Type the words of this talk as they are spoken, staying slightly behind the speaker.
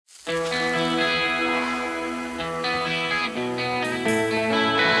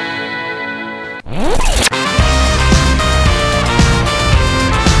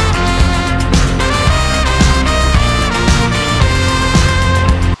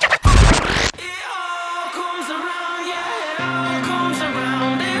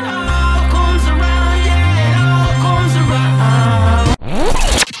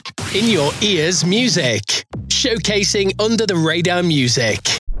In Your Ears Music, showcasing under the radar music.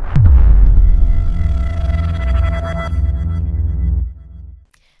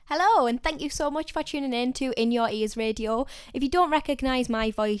 Hello, and thank you so much for tuning in to In Your Ears Radio. If you don't recognise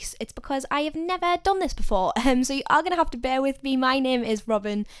my voice, it's because I have never done this before, so you are going to have to bear with me. My name is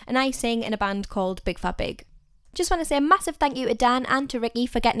Robin, and I sing in a band called Big Fat Big. Just want to say a massive thank you to Dan and to Ricky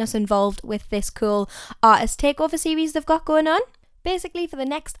for getting us involved with this cool artist takeover series they've got going on. Basically, for the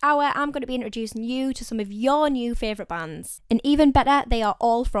next hour, I'm going to be introducing you to some of your new favourite bands. And even better, they are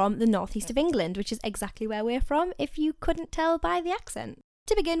all from the northeast of England, which is exactly where we're from, if you couldn't tell by the accent.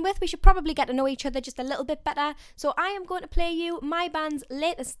 To begin with, we should probably get to know each other just a little bit better, so I am going to play you my band's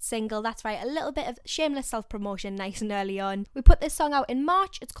latest single. That's right, a little bit of shameless self-promotion nice and early on. We put this song out in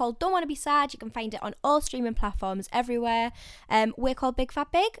March. It's called Don't Wanna Be Sad. You can find it on all streaming platforms everywhere. We're called Big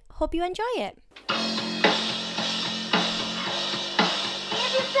Fat Big. Hope you enjoy it.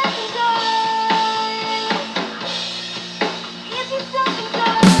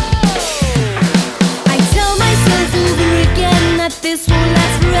 That this won't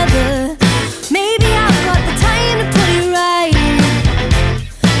last forever. Maybe I've got the time to put it right,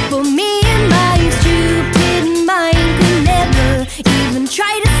 but me and my stupid mind could never even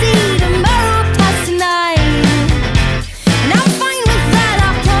try to see tomorrow past tonight. And I'm fine with that,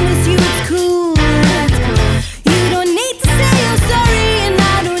 I promise you it's cool. You don't need to say you're sorry, and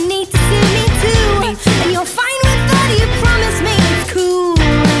I don't need to say me too. And you're fine with that, you promise me it's cool.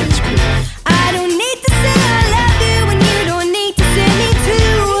 I don't need to say I love you when you don't need to say me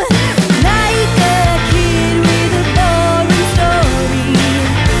too. Like a kid with a boring story,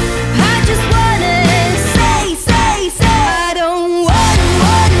 I just wanna say I don't wanna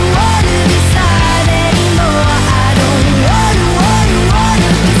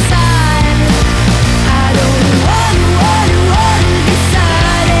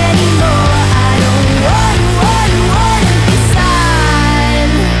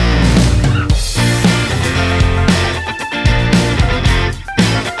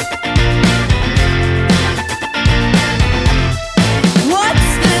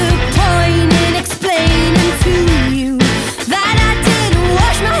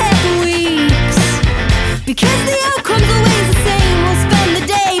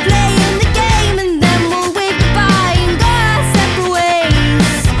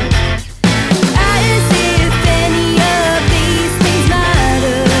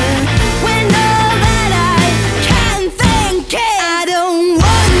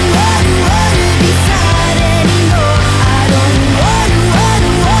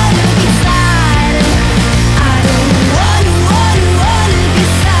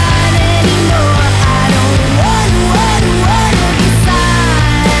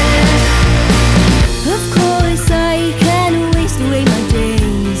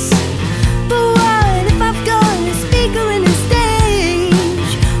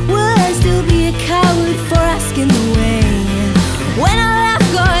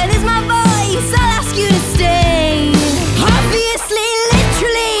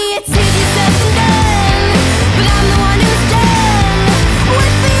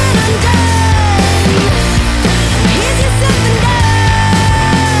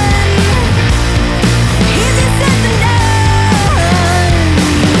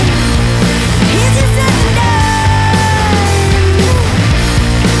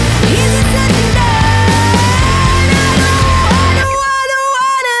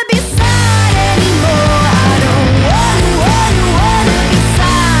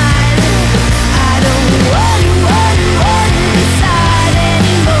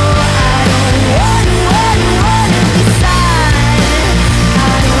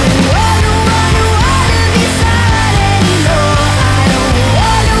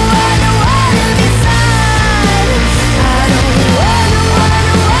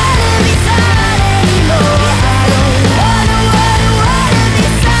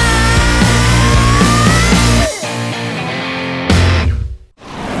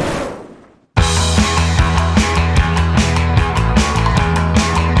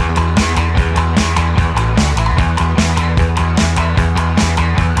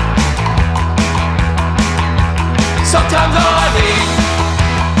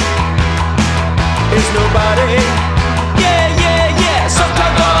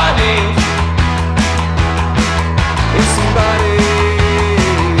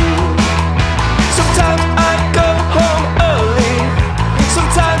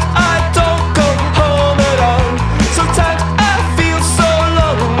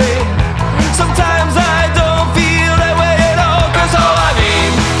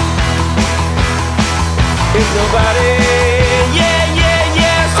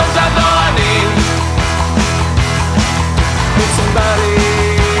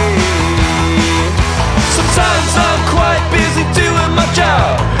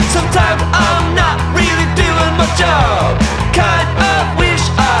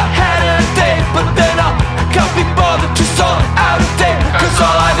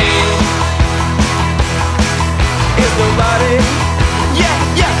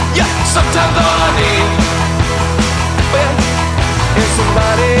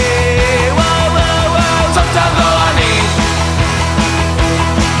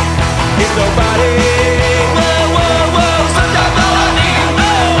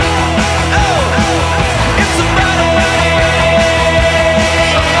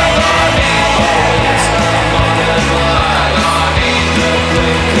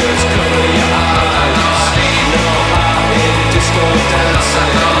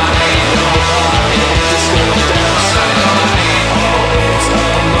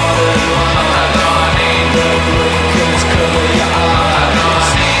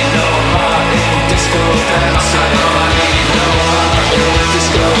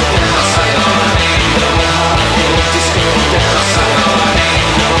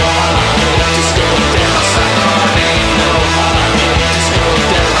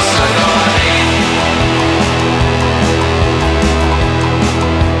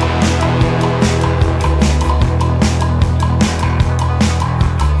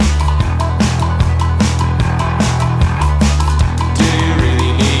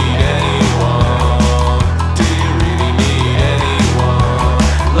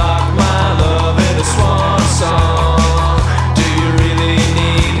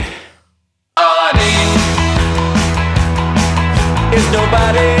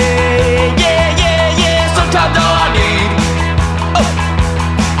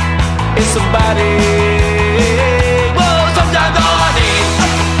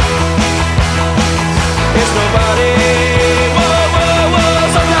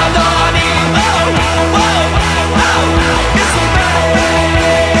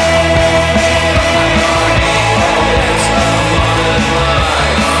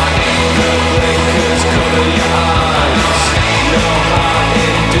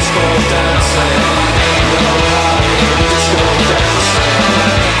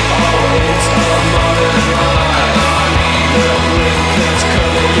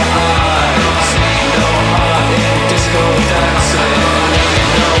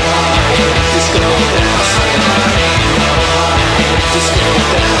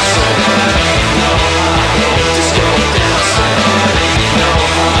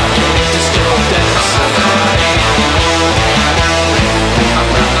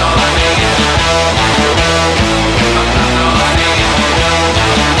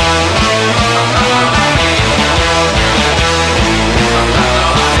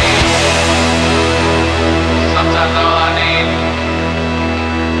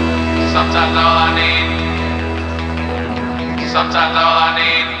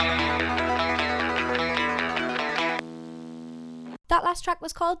That last track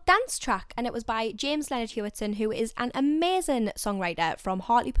was called Dance Track, and it was by James Leonard Hewitson, who is an amazing songwriter from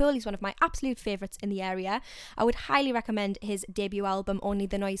Hartlepool. He's one of my absolute favourites in the area. I would highly recommend his debut album, Only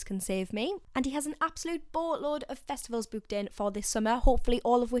the Noise Can Save Me. And he has an absolute boatload of festivals booked in for this summer, hopefully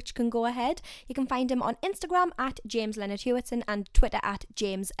all of which can go ahead. You can find him on Instagram at James Leonard Hewitson and Twitter at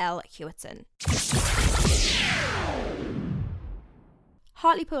James L. Hewitson.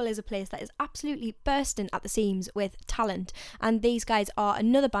 Hartlepool is a place that is absolutely bursting at the seams with talent, and these guys are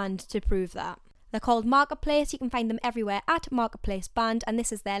another band to prove that. They're called Marketplace. You can find them everywhere at Marketplace Band, and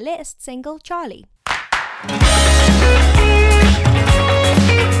this is their latest single, Charlie.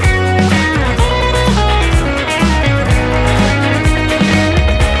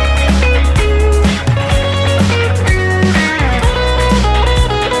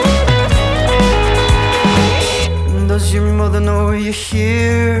 Does your mother know you're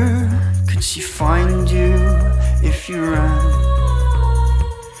here? Could she find you if you ran?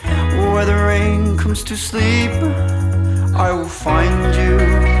 Where the rain comes to sleep, I will find you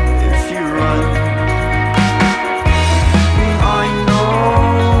if you run. I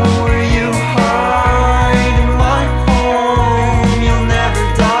know where you hide in my home. You'll never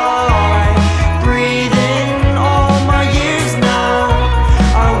die. Breathe in all my years now.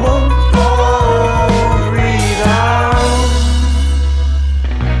 I won't go. Breathe out.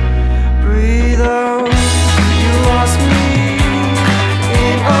 Breathe out. You lost me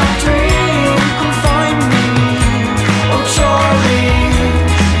in a dream. Come find me. Oh Charlie,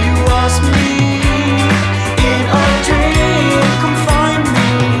 you lost me in a dream. Come find me.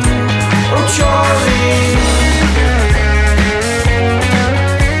 Oh Charlie.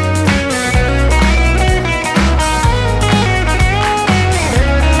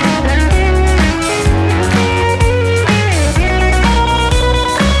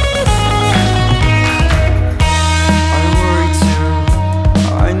 I worry too.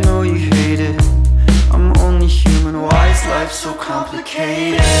 I know you hate it. I'm only human. Why is life so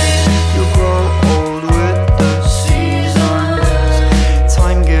complicated? You'll grow old with the seasons.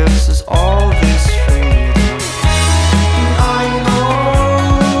 Time gives us all this freedom. I know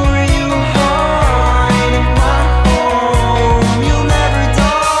where you hide in my home. You'll never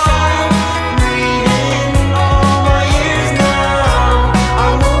die.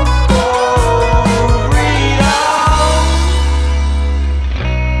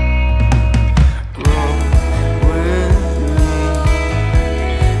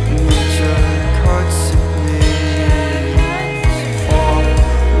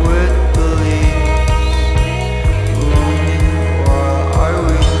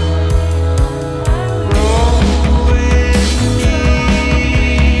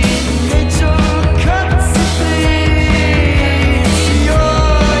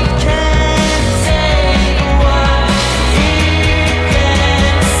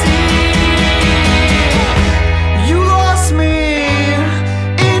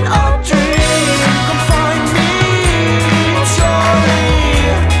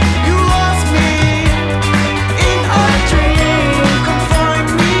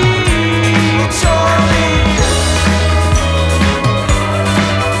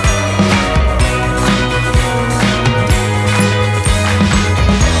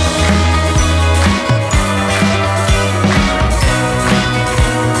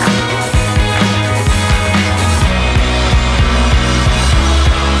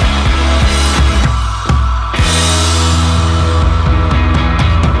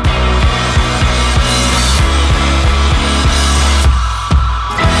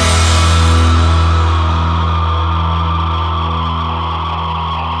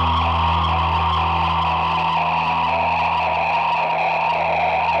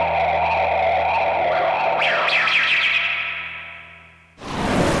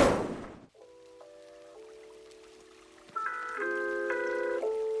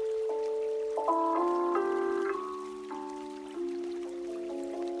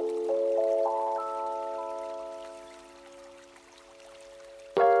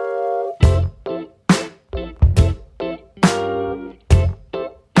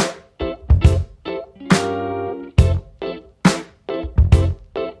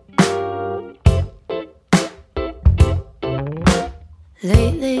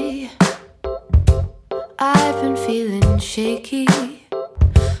 Lately, I've been feeling shaky.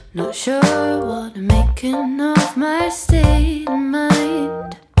 Not sure what I'm making of my state of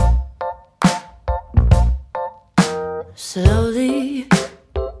mind. Slowly,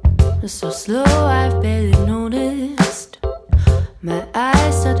 so slow I've barely noticed. My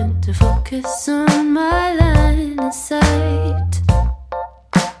eyes starting to focus on my line of sight.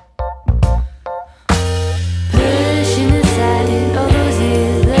 Pushing aside all those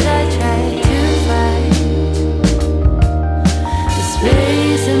years that I tried to fight. The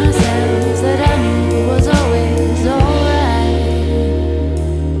space in myself that I knew was always alright.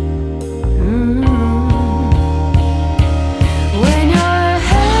 When your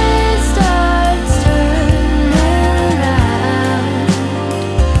head starts turning around,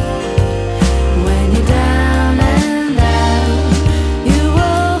 when you're down and out, you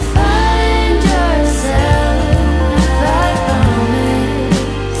will find yourself. I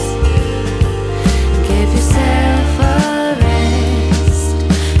promise. Give yourself a rest.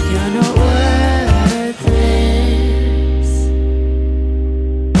 You're not worthless.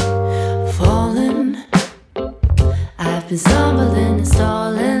 Falling, I've been stumbling and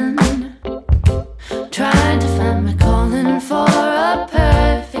stalling, trying to find my calling for a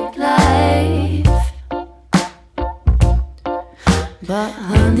perfect life. But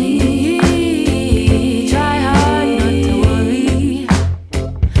honey, try hard not to worry.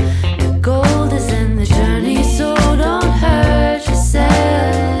 The gold is in the journey, so don't hurt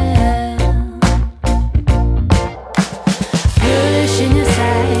yourself. Pushing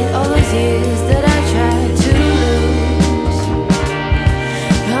aside all those years that I tried to lose.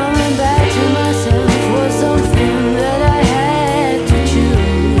 Coming back to myself was something that I had to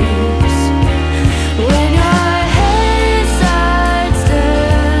choose. When your head starts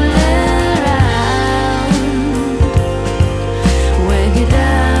turning around, when you're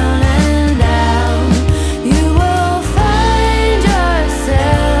down and out, you will find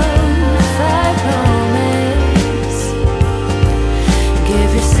yourself. I promise.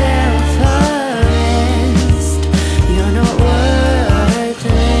 Give yourself a rest. You're not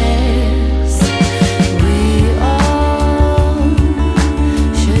worthless. We all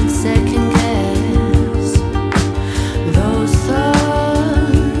should second guess those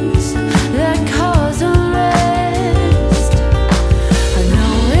thoughts that cause unrest. I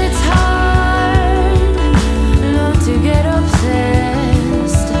know it's hard not to get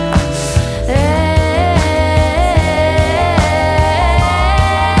obsessed.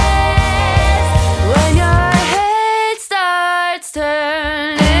 When your head starts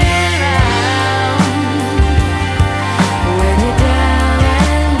turning around, when you're down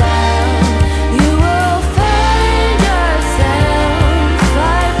and out, you will find yourself. I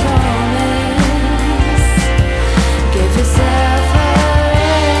promise. Give yourself a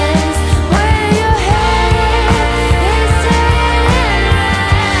rest. When your head is turning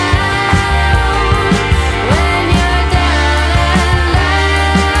around, when you're down and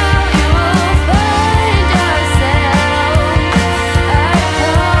out, you will find yourself. I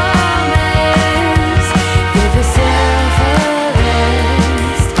promise. Give yourself a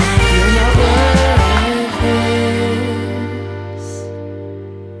rest. You're not worthless.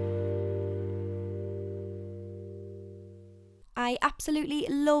 I absolutely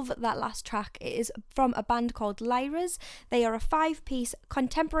love that last track. It is from a band called Lyras. They are a 5-piece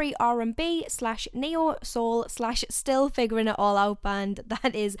contemporary R&B / neo soul / still figuring it all out band.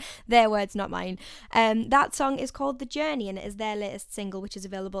 That is their words, not mine. That song is called The Journey, and it is their latest single, which is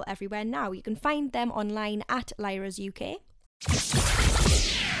available everywhere now. You can find them online at Lyras UK.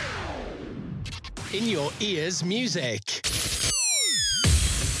 In your ears music.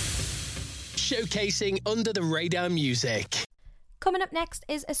 Showcasing under the radar music. Coming up next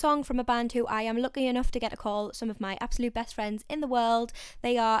is a song from a band who I am lucky enough to get to call some of my absolute best friends in the world.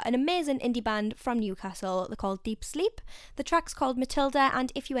 They are an amazing indie band from Newcastle. They're called Deep Sleep. The track's called Matilda,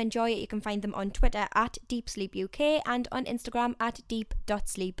 and if you enjoy it, you can find them on Twitter at Deep Sleep UK and on Instagram at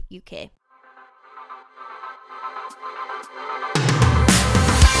deep.sleepuk.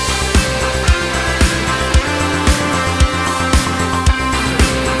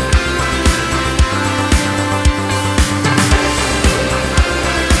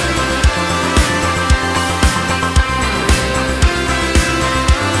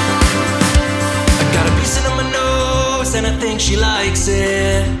 And I think she likes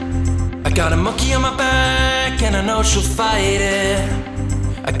it. I got a monkey on my back and I know she'll fight it.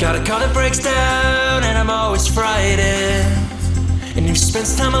 I got a car that breaks down and I'm always frightened. And if she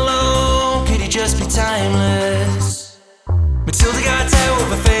spends time alone, could you just be timeless? Matilda got a tattoo of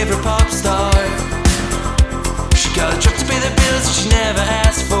her favorite pop star. She got a job to be the the bills that she never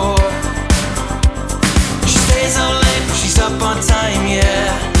asked for. She stays all late, but she's up on time,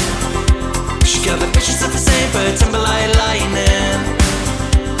 yeah. She got the pictures of the same bird, Timberlake lightning.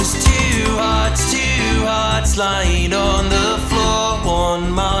 There's two hearts lying on the floor,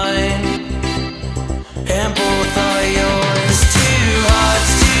 one mine, and both are yours. Two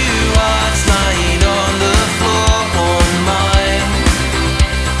hearts lying on the floor, one mine,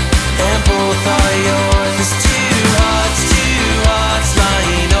 and both are yours. Two hearts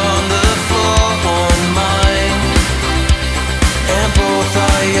lying on the floor, one mine, and both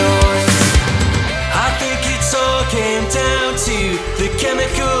are yours. I think it all came down to the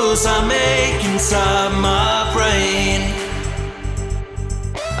chemicals I make inside my brain.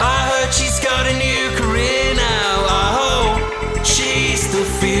 I heard she's got a new career now. I hope she still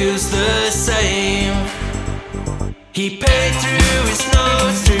feels the same. He paid through his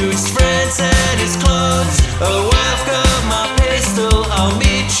notes, through his friends and his clothes. Oh, I've got my pistol, I'll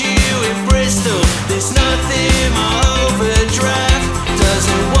meet you in Bristol. There's nothing my overdraft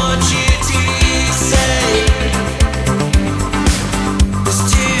doesn't want you to say. There's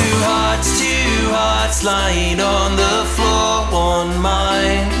two hearts lying on the floor, one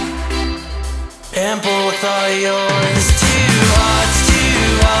mine, and both are yours. Two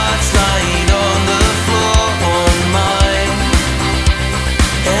hearts lying on the floor, one mine,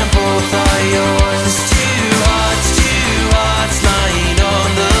 and both are yours. Two hearts lying on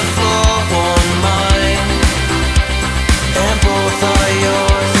the floor, one mine, and both are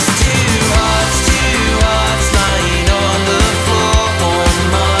yours. Two hearts lying on the floor, one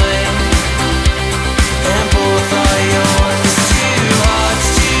mine, and both are yours. Two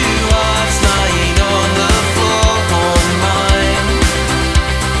hearts lying on the floor, one mine,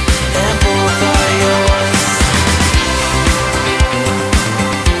 and both are yours.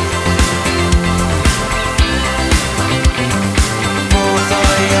 Both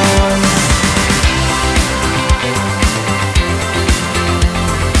are yours.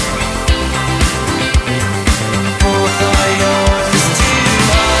 Both are yours. Two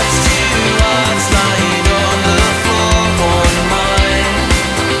hearts lying on the floor, one mine,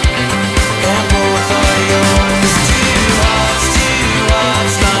 and both are yours. Two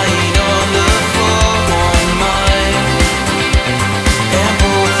hearts lying on the floor, one mine, and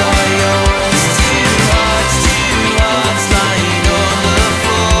both are yours. Two hearts lying on the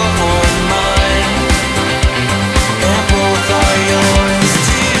floor, one mine, and both are yours.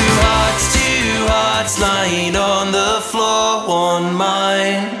 Two hearts lying on the floor, one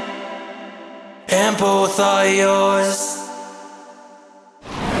mine, and both are yours.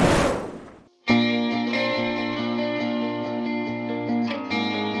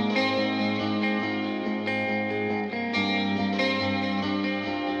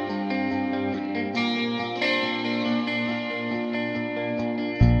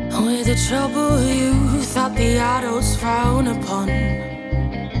 With the trouble you thought the adults frown upon,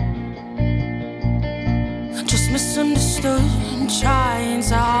 just misunderstood and trying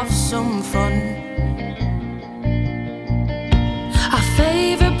to have some fun. Our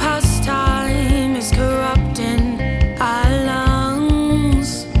favorite pastime is corrupting our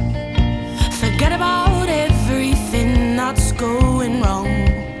lungs. Forget about everything that's going wrong.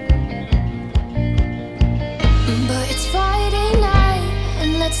 But it's Friday night,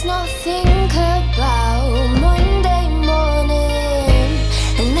 and let's not think about Monday morning,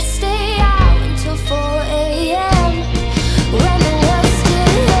 and let's stay out until 4 a.m. when the world's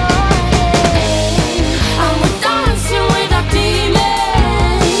still yawning.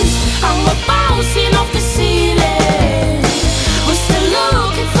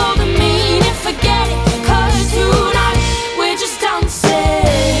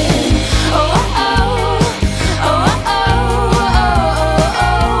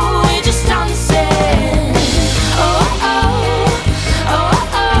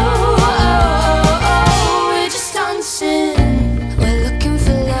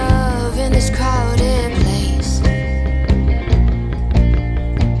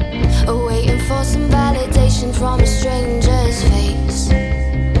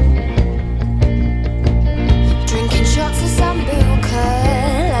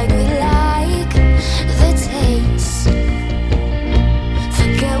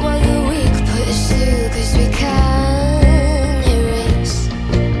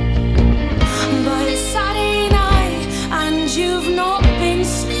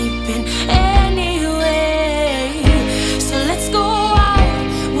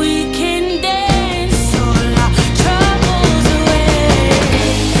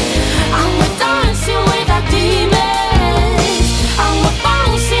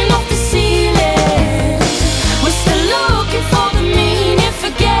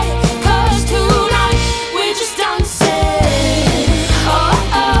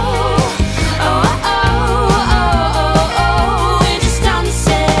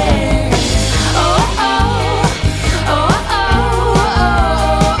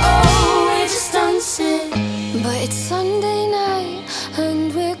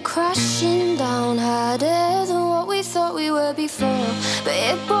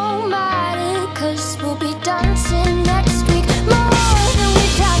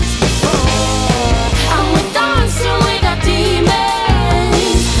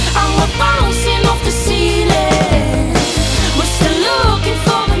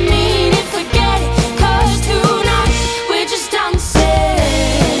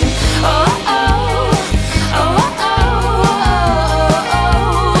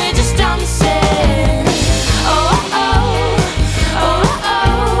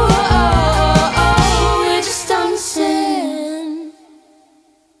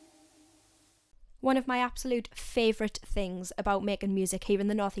 my absolute favourite things about making music here in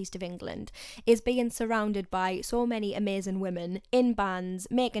the northeast of England is being surrounded by so many amazing women in bands,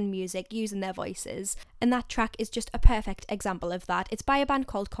 making music, using their voices. And that track is just a perfect example of that. It's by a band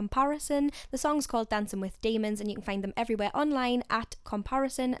called Comparison. The song's called Dancing with Demons, and you can find them everywhere online at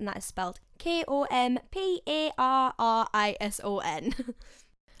Comparison, and that is spelled Komparrison.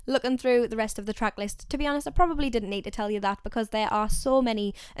 Looking through the rest of the track list, to be honest, I probably didn't need to tell you that because there are so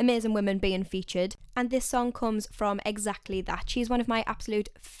many amazing women being featured, and this song comes from exactly that. She's one of my absolute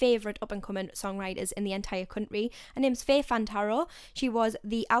favourite up-and-coming songwriters in the entire country. Her name's Faye Fantaro. She was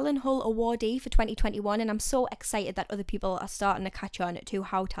the Alan Hull awardee for 2021, and I'm so excited that other people are starting to catch on to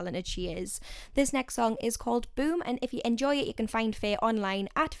how talented she is. This next song is called Boom, and if you enjoy it, you can find Faye online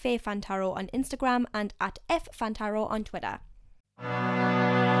at Faye Fantaro on Instagram and at Fantaro on Twitter.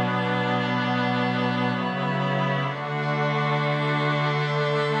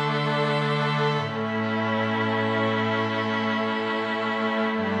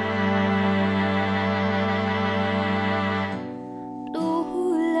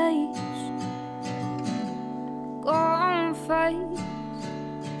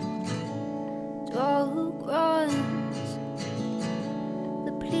 Dog runs,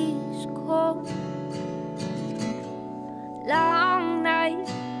 the police call. Long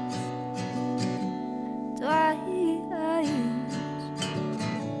nights, dry eyes,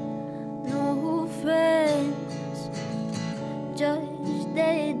 no friends, just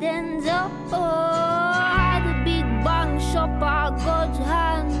dead ends up. The big bang shop by God's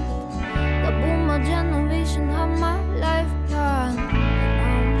hand. The boomer generation have my life plan.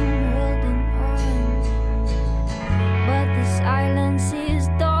 Silence is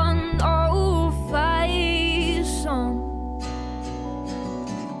done. Oh, fight on,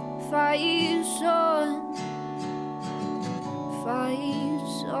 fight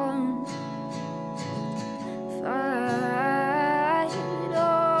on, fight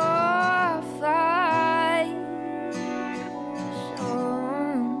on, fight on, fight on.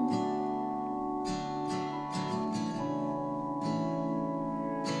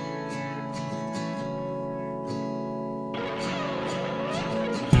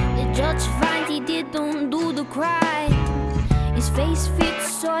 Judge finds he didn't do the crime. His face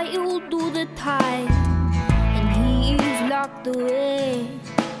fits so he'll do the time. And he is locked away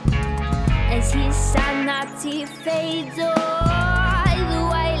as his sanity fades. Oh, the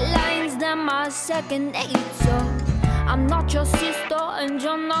white lines, them my second nature. I'm not your sister and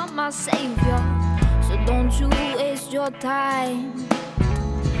you're not my savior. So don't you waste your time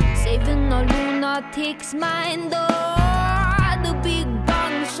saving a lunatic's mind. Oh, the big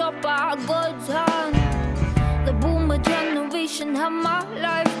up by God's hand. The boomer generation have my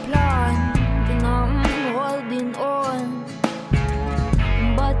life plan, and I'm holding on,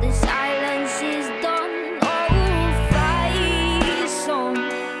 but the silence is done. Oh, fight on,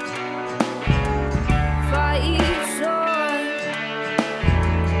 fight on,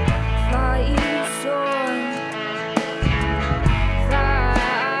 fight on, fight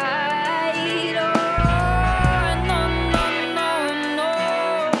on. No, no, no, no.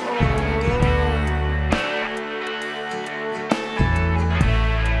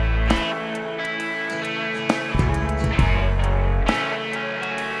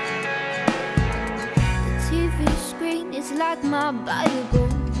 Like my Bible.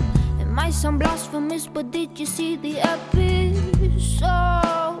 It might sound blasphemous, but did you see the episode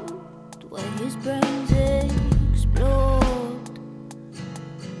where his brains explode?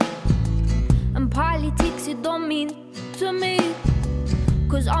 And politics, it don't mean to me,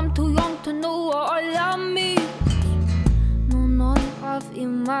 'cause I'm too young to know what all that means. No, none of it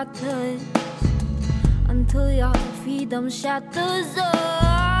matters until your freedom shatters.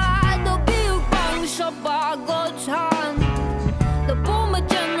 The big bang shot by God's hand. The boomer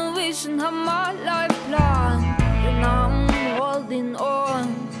generation have my life plan, and I'm holding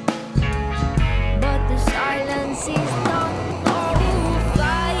on, but the silence is done. Oh,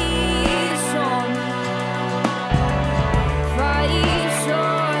 fight on, fight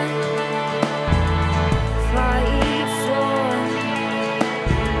on, fight on,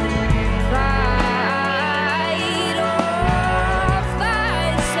 fight on,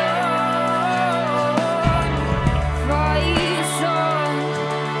 fight on,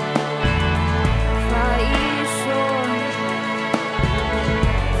 fight on.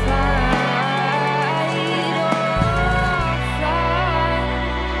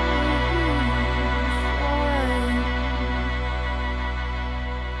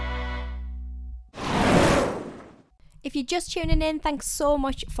 If you're just tuning in, thanks so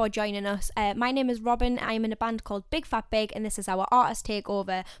much for joining us. My name is Robin. I'm in a band called Big Fat Big, and this is our artist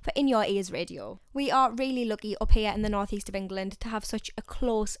takeover for In Your Ears Radio. We are really lucky up here in the northeast of England to have such a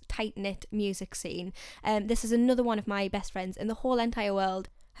close, tight-knit music scene. This is another one of my best friends in the whole entire world.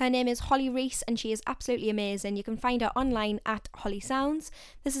 Her name is Holly Reese and she is absolutely amazing. You can find her online at Holly Sounds.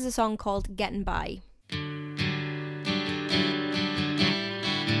 This is a song called Getting By.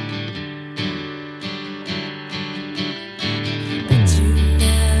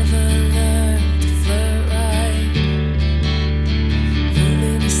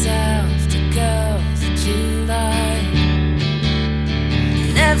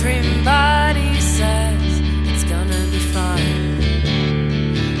 Everybody says it's gonna be fine.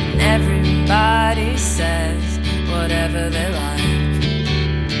 And everybody says whatever they like.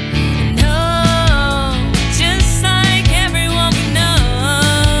 No, just like everyone we know.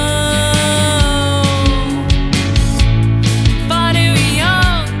 Far too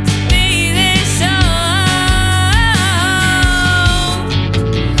young to be this old.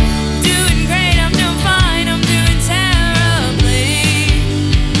 Doing great, I'm doing fine, I'm doing terribly.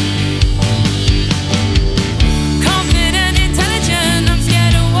 Confident, intelligent, I'm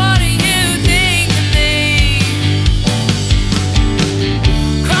scared of what you think of me.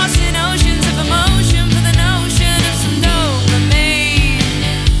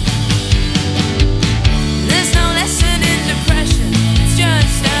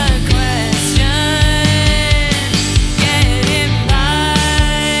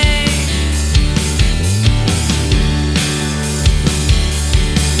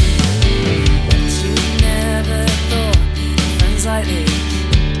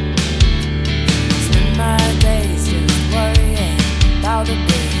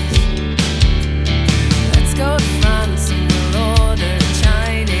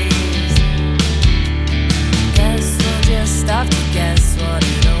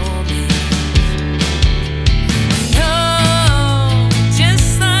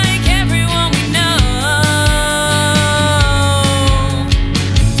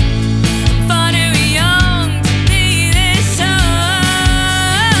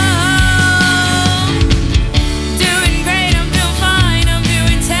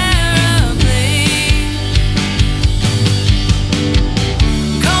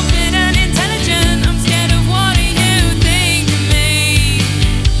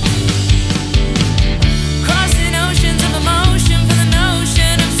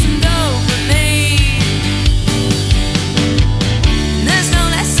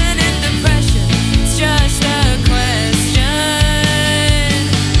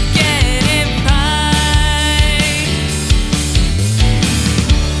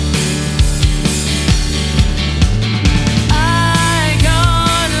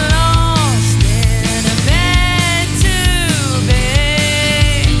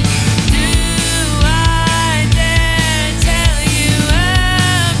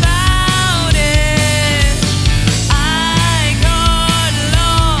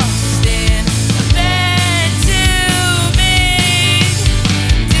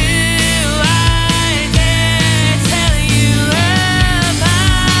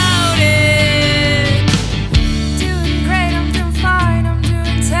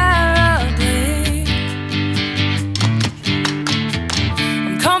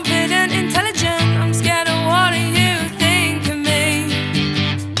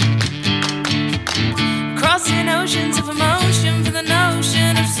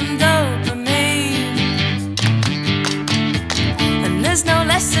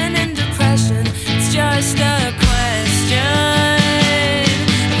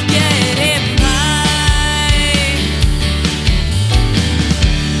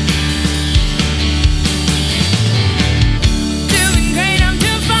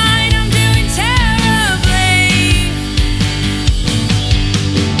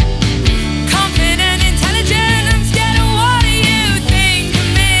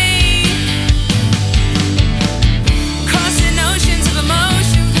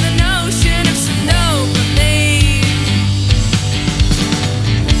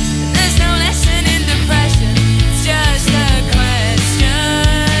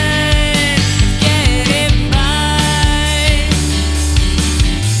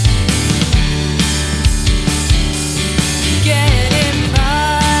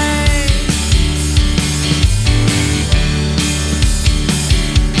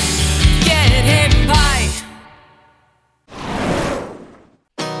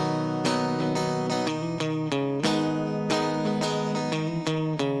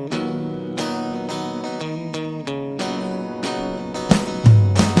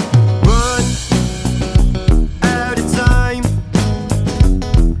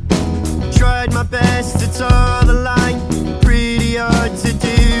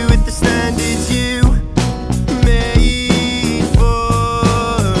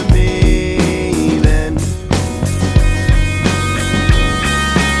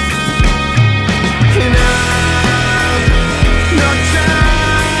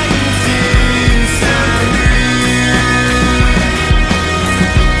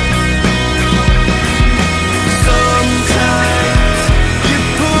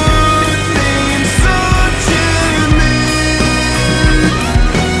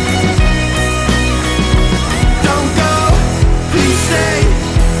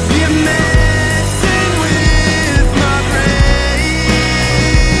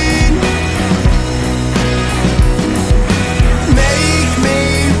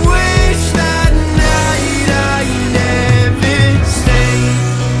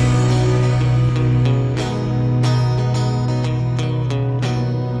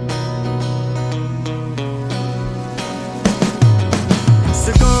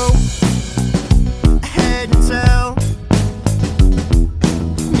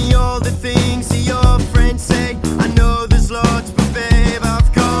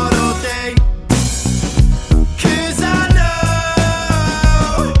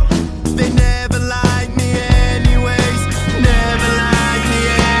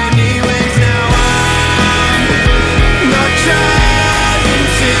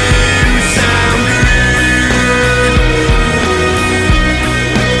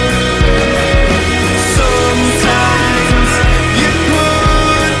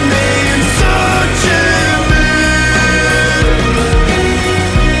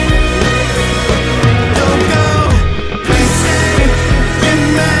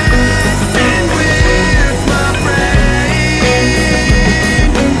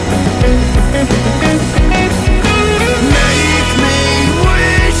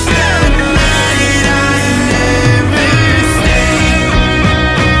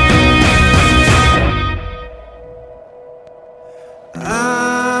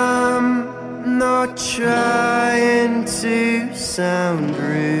 trying to sound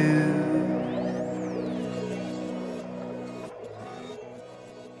rude.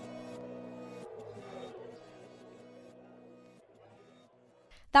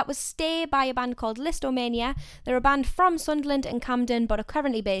 That was Stay by a band called Listomania. They're a band from Sunderland and Camden but are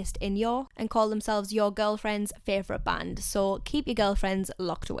currently based in York and call themselves your girlfriend's favourite band. So keep your girlfriends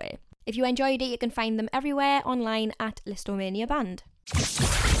locked away. If you enjoyed it, you can find them everywhere online at Listomania Band.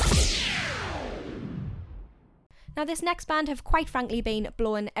 Now, this next band have quite frankly been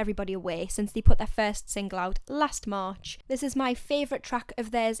blowing everybody away since they put their first single out last March. This is my favourite track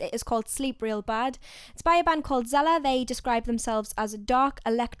of theirs. It is called Sleep Real Bad. It's by a band called Zella. They describe themselves as dark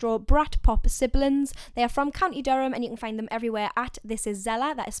electro brat pop siblings. They are from County Durham and you can find them everywhere at This Is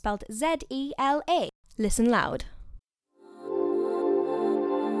Zella. That is spelled Z-E-L-A. Listen loud.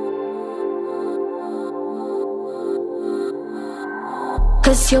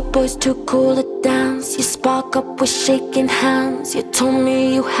 Cause your boy's too cool to dance. You spark up with shaking hands. You told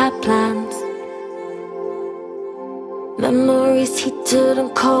me you had plans. Memories heated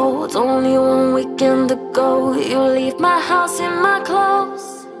and cold. Only one weekend ago you leave my house in my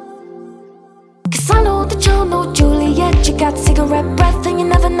clothes. Cause I know that you're no Juliet. You got cigarette breath and you're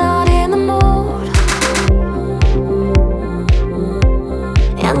never not in the mood.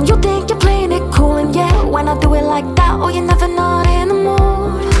 And you think you're playing it cool, and yeah, when I do it like that, oh, you're never not in the mood.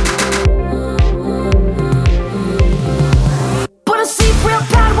 But I sleep real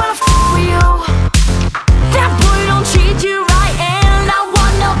bad when I with you. That boy don't treat you right, and I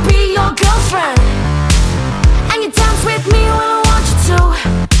wanna be your girlfriend. And you dance with me when I want you to.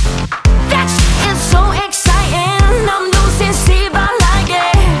 That shit is so exciting. I'm losing sleep, I like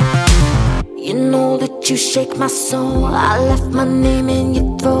it. You know that you shake my soul. I left my name in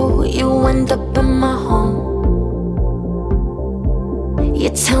your throat. You end up in my home. You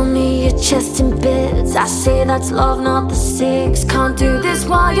tell me your chest in bits. I say that's love, not the six. Can't do this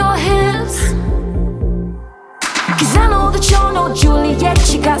while you're his. Cause I know that you're no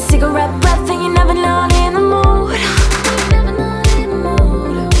Juliet. You got cigarette breath and you're never not in the mood.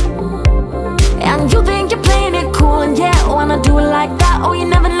 And you think you're playing it cool, and yeah, when I do it like that, oh, you're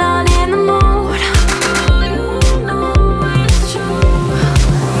never not in the mood.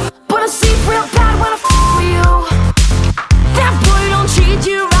 But I sleep real bad when I with you. That boy don't treat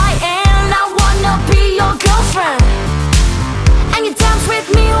you right, and I wanna be your girlfriend. And you dance with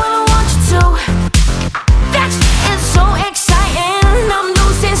me when I want you to. That shit is so exciting. I'm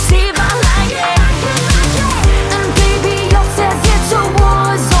losing sleep, I like it. And baby, you says it's a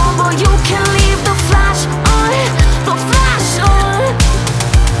war zone, but you can leave the flash on, the flash on.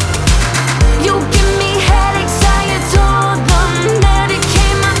 You give me headaches, I adore them.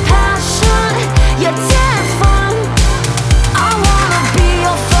 Dedicate my passion, you're dead fun. I wanna be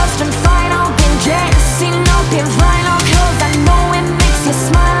your first and final. Been jealousy, no been final. Cause I know it makes you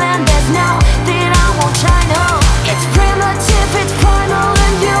smile, and there's nothing I won't try, no. It's primitive, it's primal,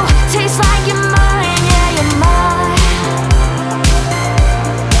 and you taste like you're mine, yeah, you're mine.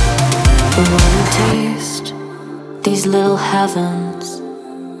 One taste, these little heavens.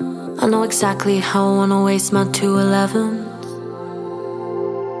 I know exactly how I wanna waste my 211s.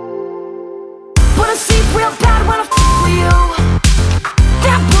 But I sleep real bad when I with you.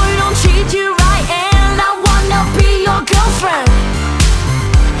 That boy don't treat you right, and I wanna be your girlfriend.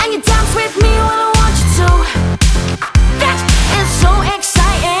 And you dance with me when I want you to. That is so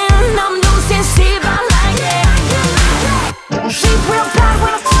exciting. I'm losing sleep, I like it. Sleep real bad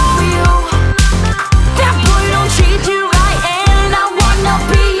when I with you. That boy don't treat you right, and I wanna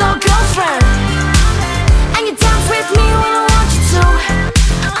be your girlfriend. And you dance with me when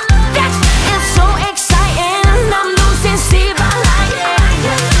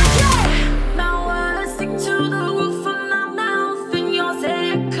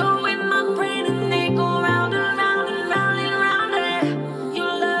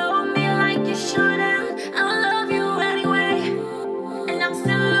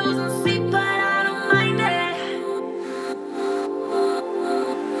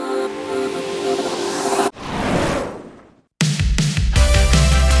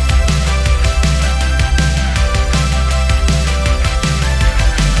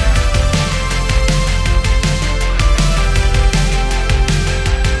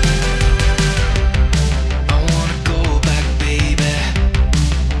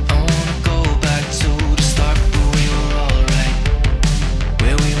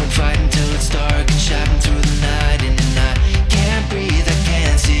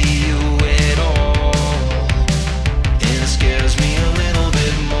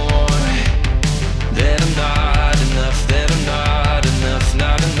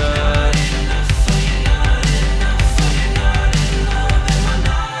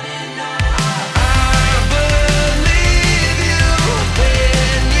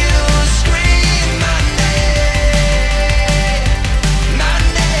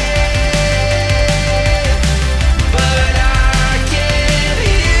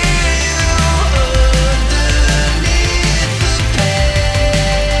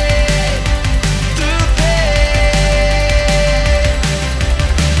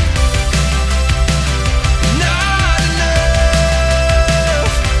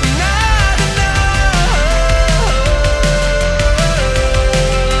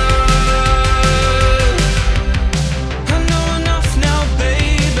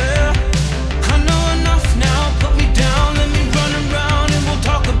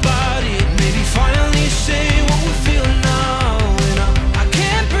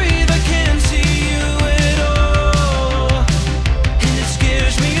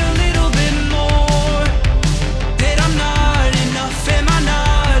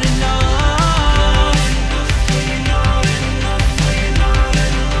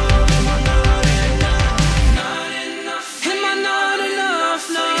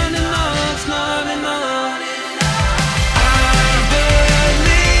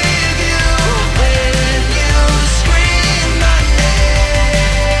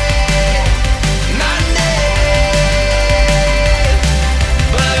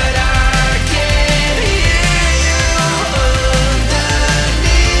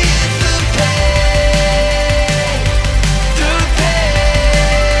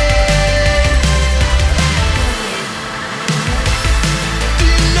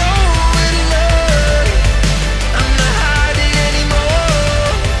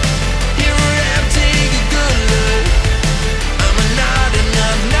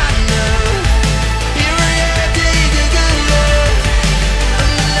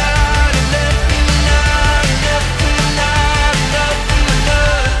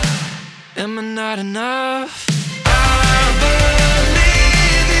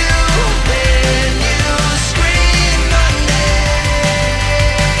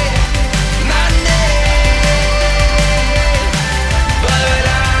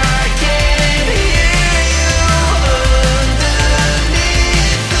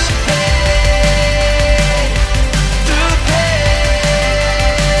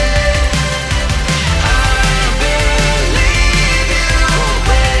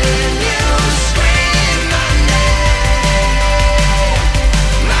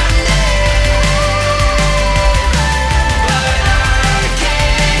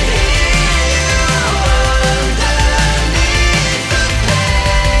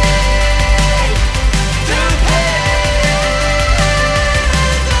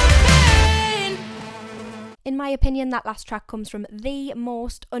opinion, that last track comes from the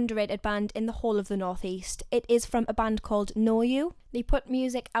most underrated band in the whole of the Northeast. It is from a band called Know You. They put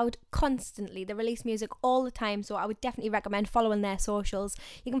music out constantly. They release music all the time, so I would definitely recommend following their socials.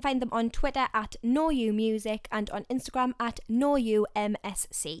 You can find them on Twitter at KnowYouMusic and on Instagram at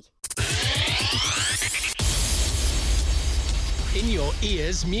KnowYouMSC. In your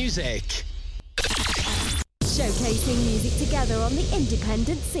ears, music. Showcasing music together on the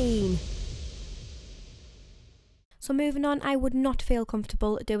independent scene. So moving on, I would not feel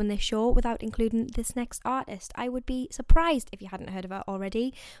comfortable doing this show without including this next artist. I would be surprised if you hadn't heard of her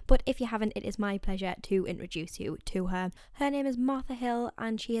already, but if you haven't, it is my pleasure to introduce you to her. Her name is Martha Hill,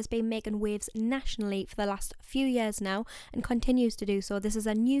 and she has been making waves nationally for the last few years now and continues to do so. This is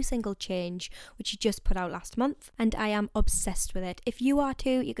a new single, Change, which she just put out last month, and I am obsessed with it. If you are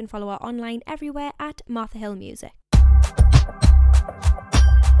too, you can follow her online everywhere at Martha Hill Music.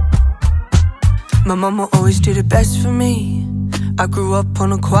 My mama always did her best for me. I grew up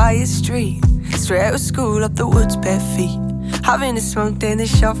on a quiet street, straight out of school up the woods bare feet, having a smoke in the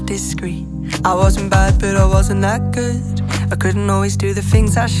shop discreet. I wasn't bad but I wasn't that good. I couldn't always do the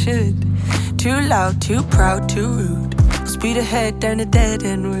things I should. Too loud, too proud, too rude. Speed ahead down a dead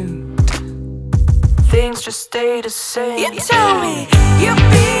end route. Things just stay the same. You tell me you've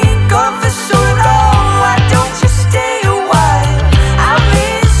been gone for so long, why don't you stay a while? I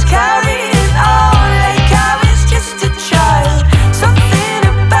miscarried it all like I was just a child. Something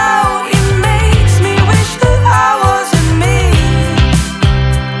about you makes me wish that I wasn't me.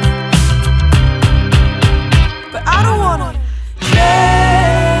 But I don't wanna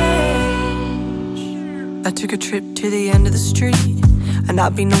change. I took a trip to the end of the street, and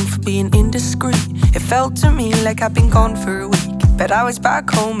I've been known for being indiscreet. It felt to me like I'd been gone for a week, but I was back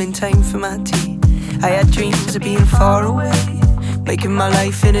home in time for my tea. I had dreams of being far away, making my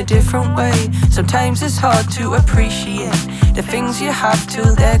life in a different way. Sometimes it's hard to appreciate the things you have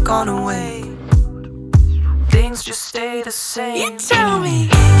till they're gone away. Things just stay the same. You tell me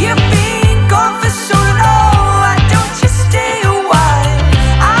you've been gone for so long, why don't you stay a while?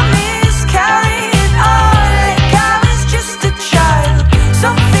 I miscarried it all like I was just a child.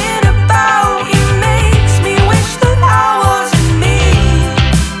 Something about you makes me wish that I wasn't me.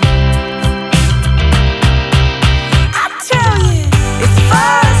 I tell you, if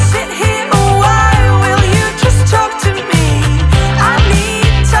I sit here a while, will you just talk to me? I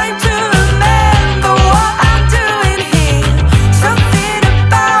need time to remember what I'm doing here. Something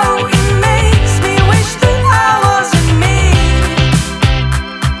about you makes me wish that I wasn't me.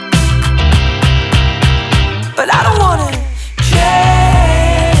 But I don't wanna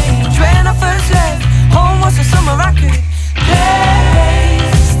change. When I first left home was a summer I could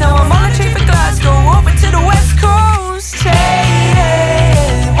place. Now I'm on a train for Glasgow, over to the west coast.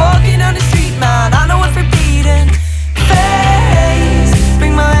 Hey, walking down the street, man, I know what's repeating. Face,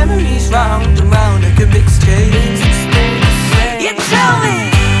 bring my memories round and round like a mixtape. You tell me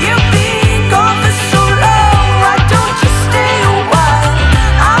you've been gone for so long, why don't you stay a while?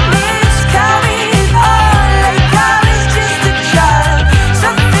 I miscarried it all like I was just a child.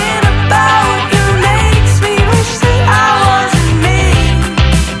 Something about you makes me wish that I wasn't me.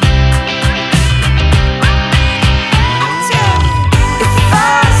 If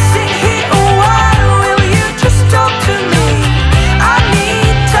I sit here a while, will you just talk to me? I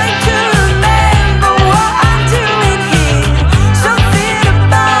need time to remember what I'm doing here. Something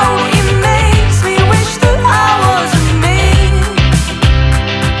about you makes me wish that I wasn't me.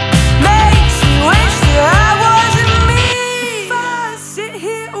 Makes me wish that I wasn't me. If I sit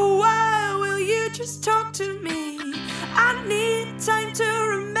here a while, will you just talk to me? I need time to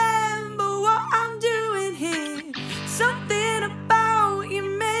remember what I'm doing here. Something about you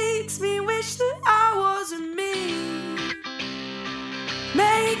makes me wish that I wasn't me.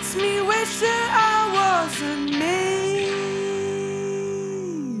 Makes me wish that I wasn't me.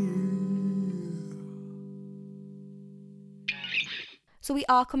 So we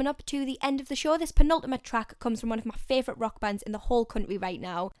are coming up to the end of the show. This penultimate track comes from one of my favourite rock bands in the whole country right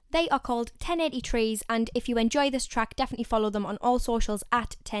now. They are called 1080 Trees, and if you enjoy this track, definitely follow them on all socials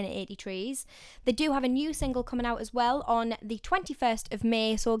at 1080 Trees. They do have a new single coming out as well on the 21st of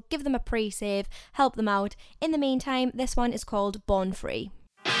May, so give them a pre-save, help them out. In the meantime, this one is called Born Free.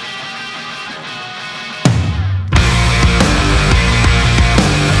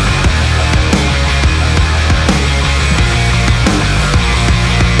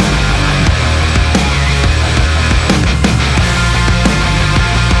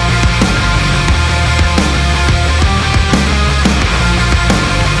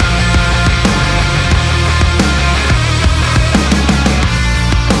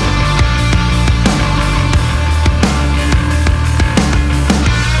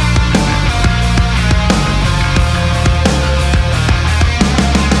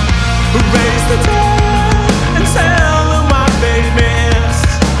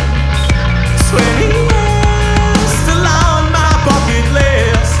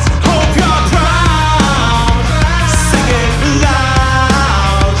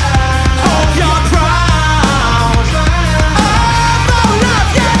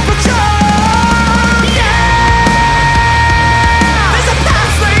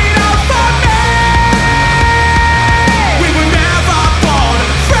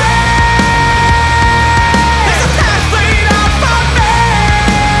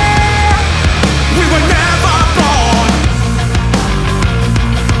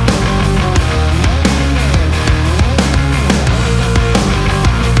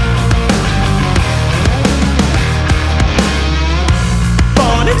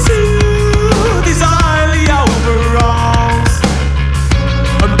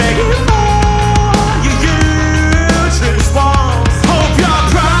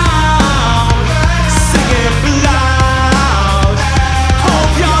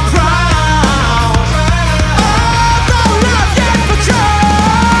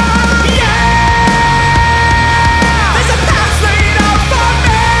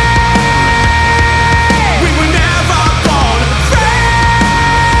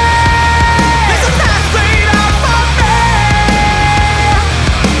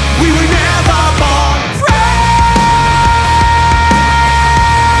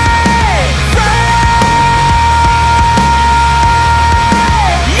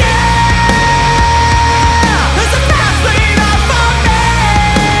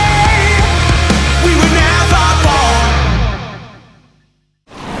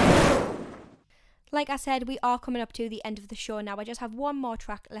 I said, we are coming up to the end of the show now. I just have one more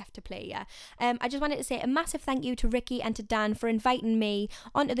track left to play, yeah. I just wanted to say a massive thank you to Ricky and to Dan for inviting me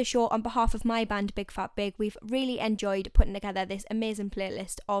onto the show on behalf of my band Big Fat Big. We've really enjoyed putting together this amazing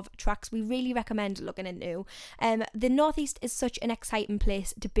playlist of tracks we really recommend looking into. The Northeast is such an exciting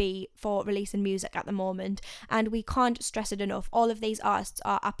place to be for releasing music at the moment, and we can't stress it enough. All of these artists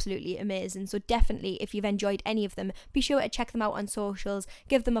are absolutely amazing, so definitely, if you've enjoyed any of them, be sure to check them out on socials,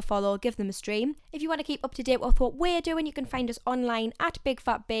 give them a follow, give them a stream. If you want to keep up to date with what we're doing, you can find us online at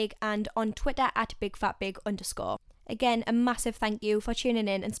BigFatBig and on Twitter at BigFatBig_. Again, a massive thank you for tuning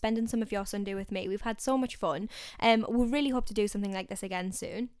in and spending some of your Sunday with me. We've had so much fun. We really hope to do something like this again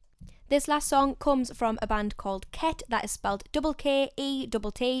soon. This last song comes from a band called Ket, that is spelled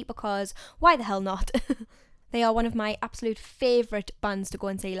KETT, because why the hell not? They are one of my absolute favourite bands to go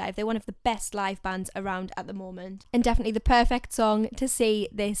and see live. They're one of the best live bands around at the moment, and definitely the perfect song to see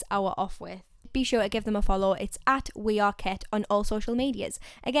this hour off with. Be sure to give them a follow. It's at WeAreKet on all social medias.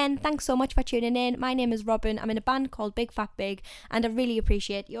 Again, thanks so much for tuning in. My name is Robin. I'm in a band called Big Fat Big, and I really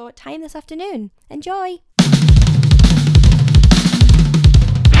appreciate your time this afternoon. Enjoy!